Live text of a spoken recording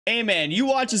Hey man, you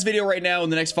watch this video right now in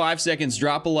the next 5 seconds,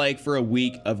 drop a like for a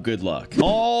week of good luck.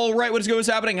 All right, what's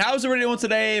happening? How's everybody doing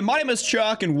today? My name is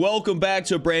Chuck and welcome back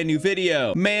to a brand new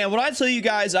video. Man, when I tell you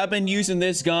guys, I've been using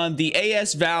this gun, the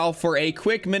AS VAL, for a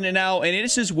quick minute now, and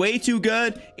it's just way too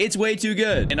good. It's way too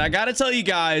good. And I gotta tell you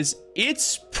guys,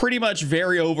 it's pretty much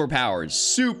very overpowered,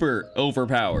 super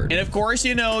overpowered. And of course,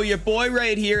 you know, your boy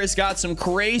right here has got some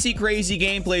crazy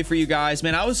gameplay for you guys.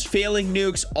 Man, I was failing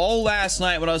nukes all last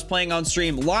night when I was playing on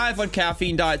stream live on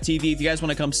caffeine.tv. If you guys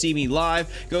want to come see me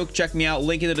live, go check me out,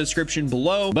 link in the description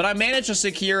below. But I managed to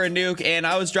secure a nuke and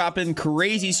I was dropping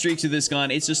crazy streaks with this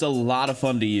gun. It's just a lot of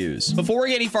fun to use. Before we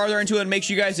get any farther into it, make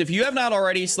sure you guys, if you have not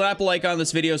already, slap a like on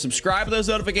this video, subscribe to those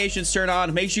notifications, turn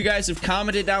on. Make sure you guys have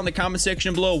commented down in the comment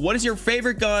section below, what is your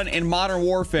favorite gun in Modern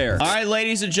Warfare? All right,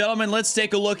 ladies and gentlemen, let's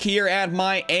take a look here at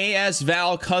my AS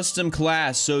VAL custom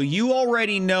class. So you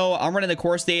already know I'm running the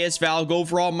course the AS VAL, go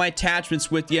over all my attachments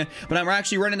with you, but I'm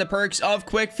actually running the perks of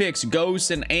Quick Fix,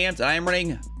 Ghost, and Amped. I am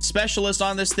running Specialist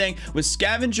on this thing with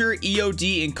Scavenger,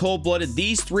 EOD, and Cold-Blooded.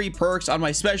 These three perks on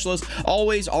my Specialist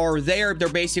always are there. They're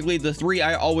basically the three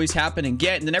I always happen and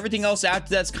get, and then everything else after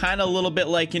that's kind of a little bit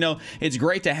like, you know, it's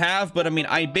great to have, but I mean,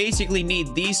 I basically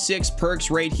need these 6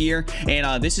 perks right here,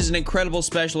 and this is an incredible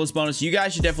Specialist bonus. You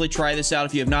guys should definitely try this out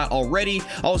if you have not already.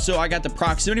 Also, I got the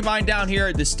Proximity Mine down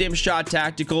here, the Stim Shot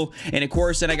Tactical, and of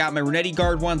course, then I got my Renetti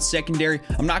Guard 1 secondary.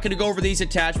 I'm not going to go over these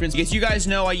attachments because you guys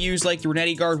know I use like the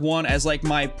Renetti Guard 1 as like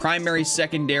my primary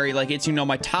secondary, like it's, you know,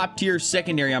 my top tier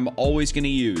secondary I'm always going to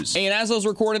use. And as I was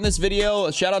recording this video,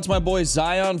 shout out to my boy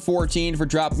Zion14 for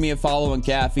dropping me a follow on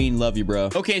Caffeine. Love you, bro.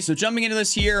 Okay, so jumping into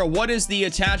this here, what is the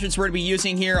attachments we're going to be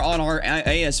using here on our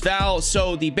AS VAL?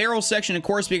 So the barrel section, of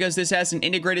course, because this has an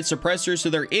integrated suppressor, so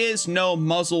there is no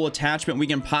muzzle attachment we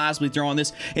can possibly throw on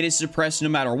this. It is suppressed no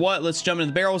matter what. Let's jump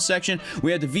into the barrel section.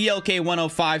 We have the VLK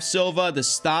 105 Silva, the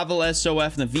Stavel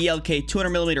SOF, and the VLK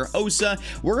 200mm OSA.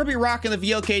 We're going to be rocking the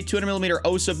VLK 200mm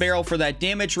OSA barrel for that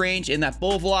damage range and that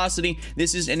bullet velocity.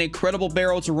 This is an incredible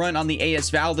barrel to run on the AS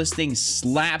VAL. This thing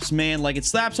slaps, man. Like, it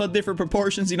slaps on different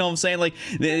proportions, you know what I'm saying? Like,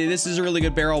 this is a really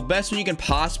good barrel. Best one you can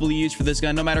possibly use for this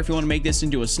gun, no matter if you want to make this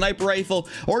into a sniper rifle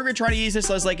or if you're trying to use this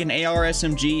as like an AR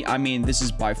SMG. I mean, this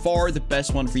is by far the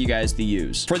best one for you guys to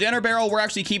use. For the underbarrel, we're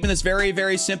actually keeping this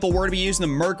very simple. We're going to be using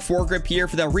the Merc foregrip here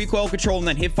for that recoil control and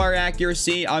that hipfire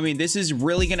accuracy. I mean, this is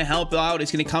really going to help out.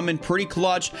 It's going to come in pretty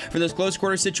clutch for those close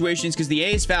quarter situations because the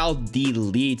AS VAL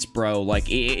deletes, bro. Like,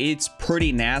 it's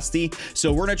pretty nasty.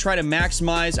 So we're going to try to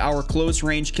maximize our close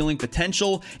range killing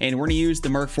potential, and we're going to use the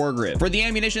Merc foregrip. For the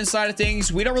ammunition side of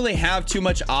things, we don't really have too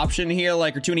much option here,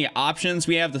 like, or too many options.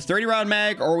 We have the 30 round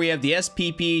mag, or we have the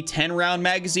SPP 10 round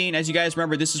magazine. As you guys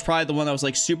remember, this is probably the one that was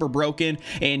like super broken,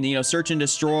 and you know, search and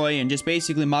destroy and just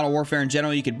basically Modern Warfare in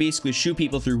general. You could basically shoot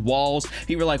people through walls.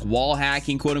 People are like wall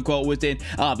hacking, quote unquote, with it.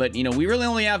 But you know, we really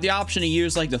only have the option to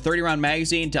use like the 30 round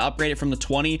magazine to upgrade it from the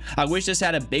 20. I wish this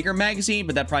had a bigger magazine,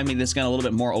 but that probably made this gun a little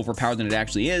bit more overpowered than it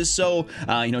actually is. So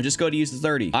you know, just go to use the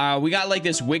 30. We got like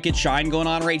this wicked shine going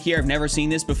on right here. I've never seen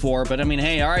this before, but I mean,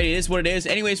 hey, all right, it is what it is.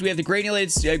 Anyways, we have the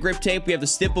granulated grip tape, we have the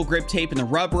stipple grip tape, and the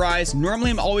rubberized.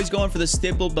 Normally I'm always going for the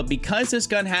stipple, but because this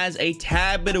gun has a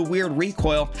tad bit of weird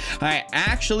recoil, I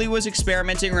actually was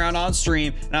experimenting around on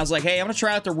stream, and I was like, hey, I'm gonna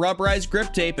try out the rubberized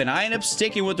grip tape, and I ended up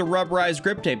sticking with the rubberized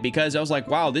grip tape because I was like,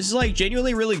 wow, this is like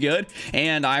genuinely really good,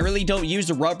 and I really don't use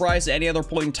the rubberized at any other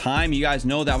point in time. You guys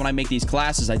know that when I make these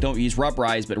classes, I don't use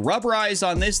rubberized, but rubberized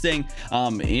on this thing,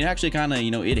 it actually kind of,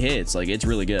 you know, it hits. Like, it's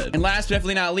really good. And last but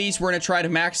definitely not least, we're gonna try to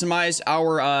maximize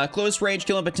our close range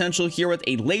killing potential here with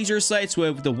a laser sight.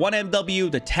 So with the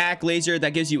 1MW, the TAC laser,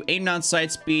 that gives you aim on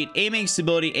sight speed, aiming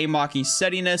stability, aim locking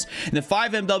steadiness, and the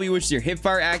 5MW, which is your hip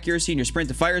fire accuracy and your sprint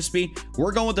to fire speed.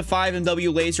 We're going with the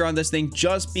 5MW laser on this thing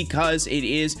just because it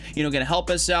is, you know, going to help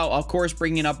us out, of course,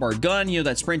 bringing up our gun, you know,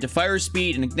 that sprint to fire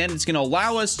speed, and then it's going to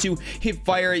allow us to hip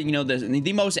fire, you know,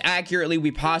 the most accurately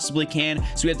we possibly can.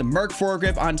 So we have the Merc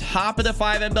foregrip on top of the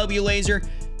 5MW laser.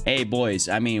 Hey boys,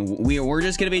 I mean, we're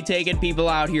just gonna be taking people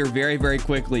out here very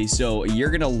quickly, so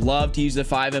you're gonna love to use the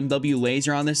 5MW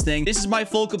laser on this thing. This is my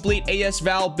full complete AS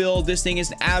VAL build. This thing is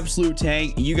an absolute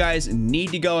tank. You guys need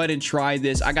to go ahead and try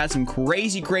this. I got some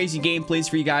crazy gameplays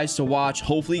for you guys to watch.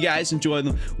 Hopefully you guys enjoy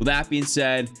them. With that being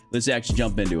said, let's actually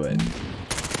jump into it.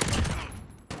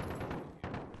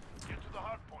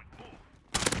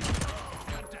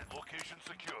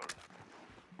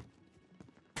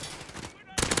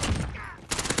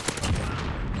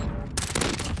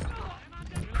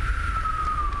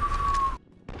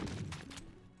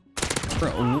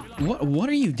 Bro, what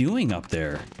are you doing up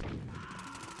there?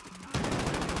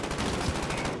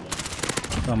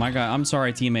 Oh my god, I'm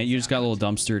sorry, teammate. You just got a little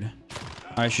dumpstered.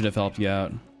 I should have helped you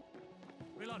out.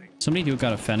 Somebody do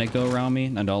got a Fennec though around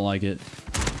me. I don't like it.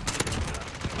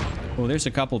 Oh, there's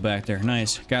a couple back there.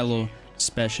 Nice. Got a little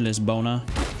specialist bona.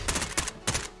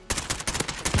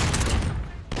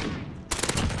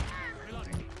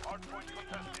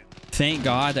 Thank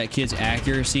God that kid's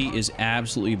accuracy is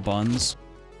absolutely buns.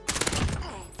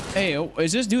 Hey,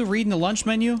 is this dude reading the lunch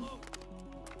menu?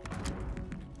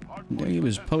 There he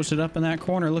was posted up in that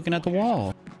corner looking at the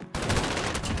wall.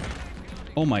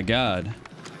 Oh my God.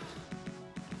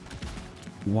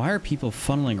 Why are people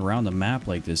funneling around the map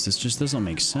like this? This just doesn't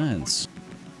make sense.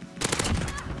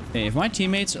 Hey, if my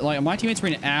teammates,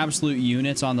 bring absolute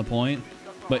units on the point,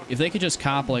 but if they could just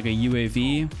cop like a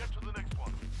UAV,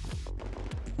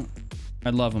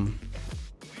 I'd love them.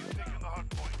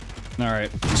 All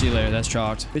right, see you later. That's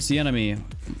chalked. It's the enemy.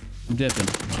 I'm dipping.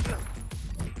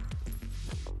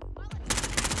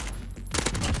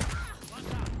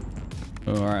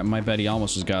 Oh, all right, my bet he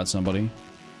almost has got somebody.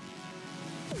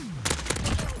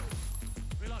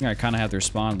 I kind of have to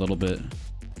respond a little bit.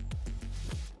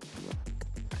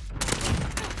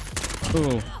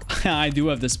 Oh, I do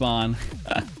have the spawn.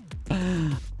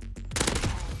 The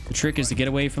trick is to get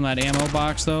away from that ammo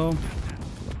box, though,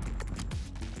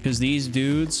 because these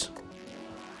dudes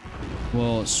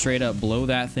will straight up blow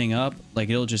that thing up.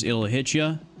 Like it'll hit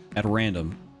you at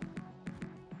random.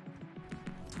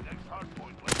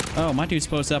 Oh, my dude's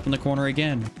posted up in the corner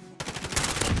again.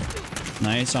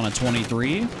 Nice on a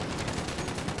 23.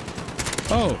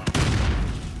 Oh,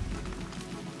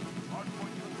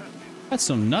 that's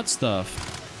some nut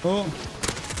stuff. Oh,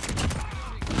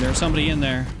 there's somebody in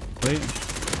there. Wait,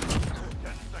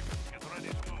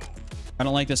 I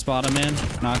don't like the spot I'm in.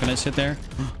 Not gonna sit there.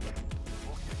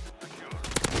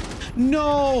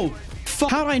 No!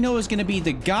 How did I know it was gonna be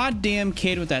the goddamn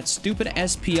kid with that stupid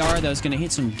SPR that was gonna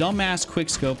hit some dumbass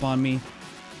quickscope on me?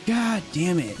 God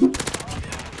damn it.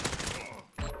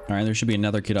 All right, there should be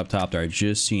another kid up top there. I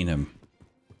just seen him.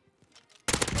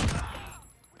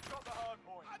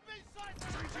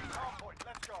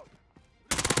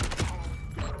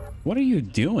 What are you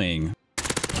doing?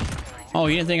 Oh,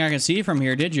 you didn't think I could see from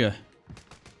here, did you?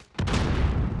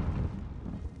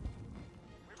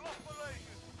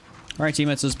 All right,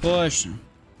 teammates, let's push.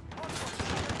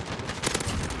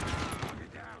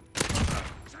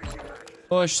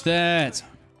 Push that.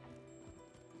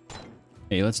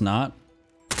 Hey, let's not.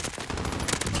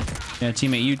 Yeah,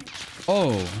 teammate, you...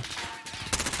 Oh.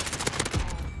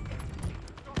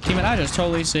 Teammate, I just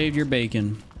totally saved your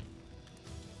bacon.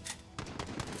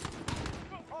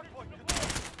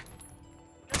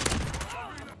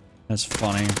 That's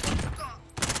funny.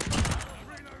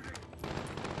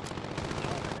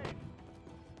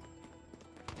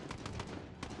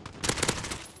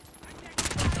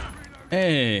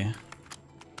 Hey.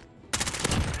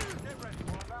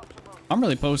 I'm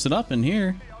really posted up in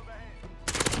here.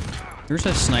 There's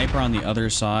a sniper on the other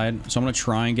side, so I'm gonna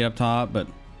try and get up top, but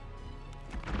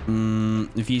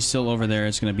if he's still over there,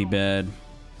 it's gonna be bad.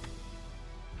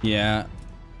 Yeah.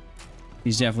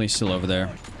 He's definitely still over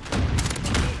there.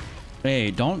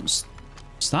 Hey, don't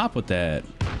stop with that.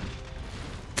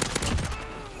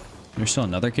 There's still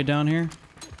another kid down here.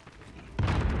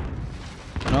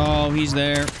 Oh, he's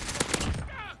there.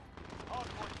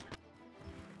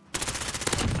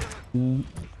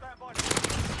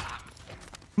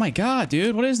 My God,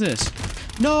 dude, what is this?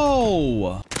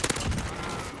 No!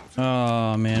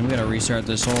 Oh, man, we gotta restart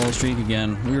this whole streak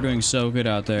again. We were doing so good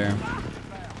out there.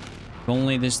 If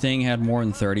only this thing had more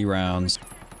than 30 rounds.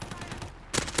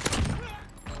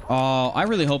 Oh, I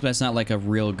really hope that's not like a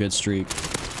real good streak.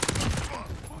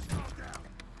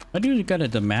 My dude got a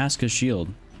Damascus shield.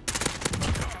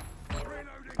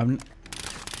 Oh,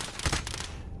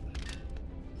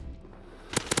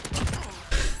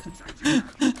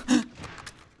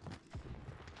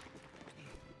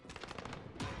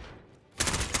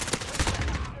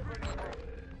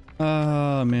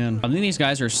 man. I think these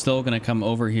guys are still gonna come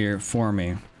over here for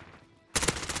me.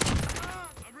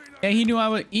 Yeah, he knew I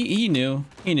would. He knew.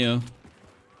 He knew.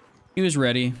 He was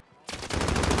ready.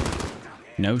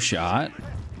 No shot.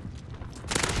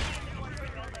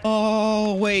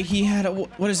 Oh, wait. He had a...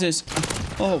 What is this?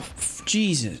 Oh,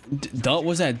 Jesus.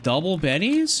 Was that double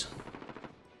Bennies?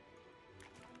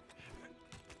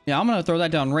 Yeah, I'm gonna throw that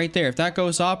down right there. If that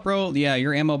goes up, bro, yeah,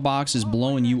 your ammo box is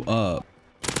blowing you up.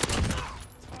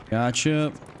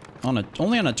 Gotcha.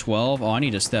 Only on a 12. Oh, I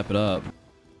need to step it up.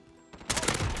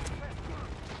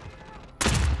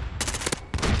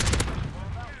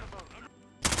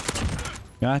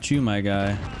 Got you, my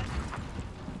guy.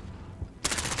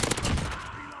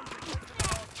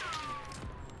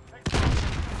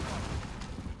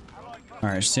 All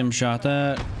right, sim shot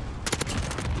that.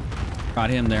 Got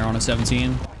him there on a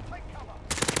 17.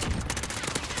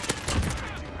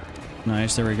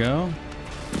 Nice, there we go.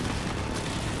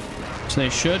 So they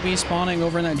should be spawning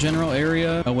over in that general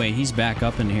area. Oh wait, he's back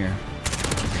up in here.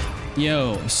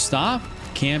 Yo, stop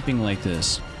camping like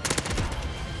this.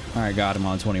 All right, got him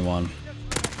on 21.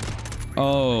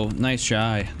 Oh, nice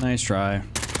try. Nice try.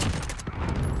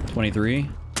 23.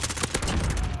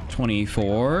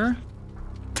 24.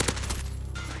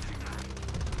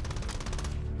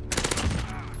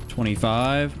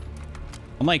 25.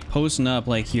 I'm like posting up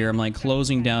like here. I'm like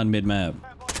closing down mid-map.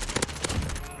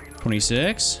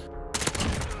 26.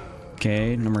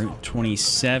 Okay, number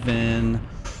 27.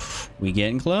 We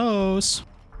getting close.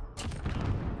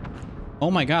 Oh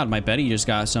my god, my Betty just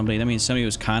got somebody. That means somebody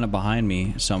was kind of behind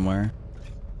me somewhere.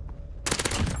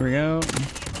 Here we go.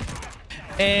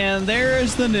 And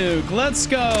there's the nuke. Let's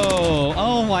go.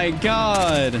 Oh my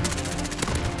god.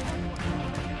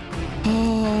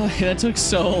 Oh, that took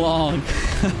so long.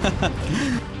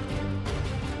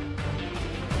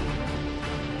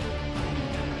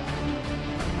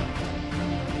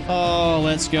 Oh,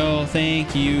 let's go.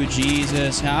 Thank you,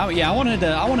 Jesus. Yeah, I wanted to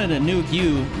nuke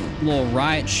you. Little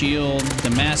riot shield,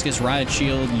 Damascus riot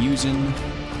shield using.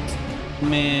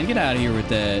 Man, get out of here with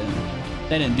that.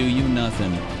 That didn't do you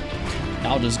nothing.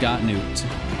 Y'all just got nuked.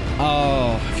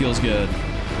 Oh, feels good.